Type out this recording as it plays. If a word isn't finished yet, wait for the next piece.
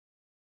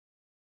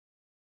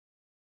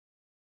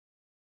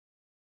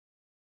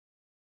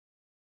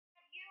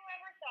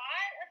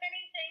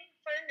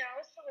for no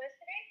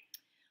soliciting?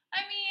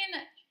 I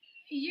mean,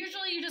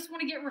 usually you just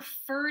want to get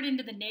referred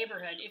into the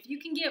neighborhood. If you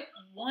can get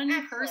one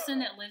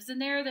person Absolutely. that lives in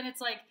there, then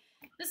it's like,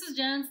 this is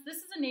Jen's. This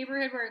is a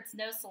neighborhood where it's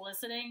no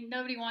soliciting.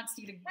 Nobody wants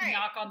you to Right.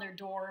 knock on their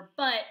door,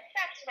 but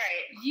That's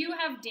right. you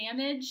have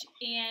damage,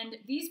 and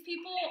these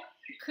people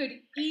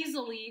could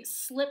easily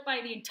slip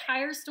by the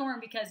entire storm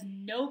because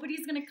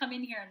nobody's going to come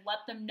in here and let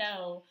them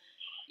know,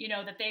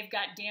 that they've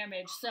got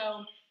damage.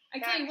 So I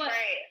tell you That's what,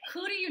 right.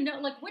 who do you know?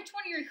 Like, which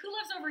one of who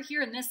lives over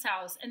here in this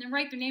house? And then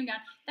write their name down.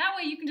 That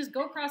way you can just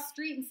go across the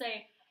street and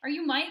say, "Are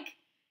you Mike?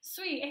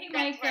 Sweet. Hey,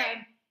 That's Mike, right.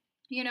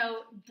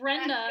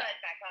 Brenda." That's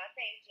good, Becca.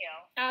 Thank you.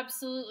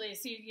 Absolutely.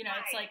 So,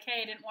 it's Right. like,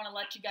 hey, I didn't want to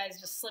let you guys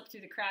just slip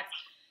through the cracks.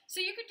 So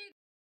you could do